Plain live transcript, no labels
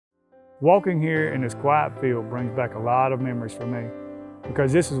Walking here in this quiet field brings back a lot of memories for me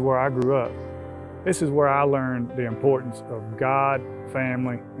because this is where I grew up. This is where I learned the importance of God,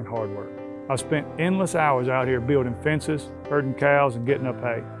 family, and hard work. I've spent endless hours out here building fences, herding cows, and getting up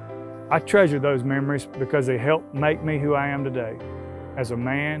hay. I treasure those memories because they helped make me who I am today, as a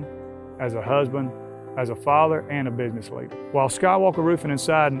man, as a husband, as a father, and a business leader. While Skywalker Roofing and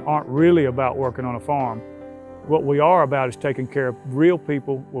Siding aren't really about working on a farm, what we are about is taking care of real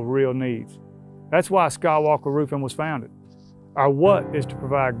people with real needs. That's why Skywalker Roofing was founded. Our what is to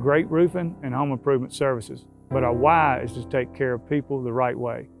provide great roofing and home improvement services, but our why is to take care of people the right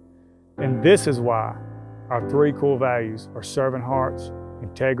way. And this is why our three core values are servant hearts,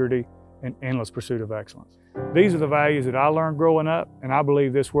 integrity, and endless pursuit of excellence. These are the values that I learned growing up, and I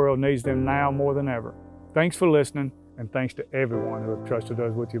believe this world needs them now more than ever. Thanks for listening, and thanks to everyone who have trusted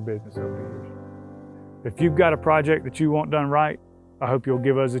us with your business over the years. If you've got a project that you want done right, I hope you'll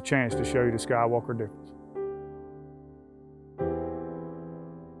give us a chance to show you the Skywalker difference.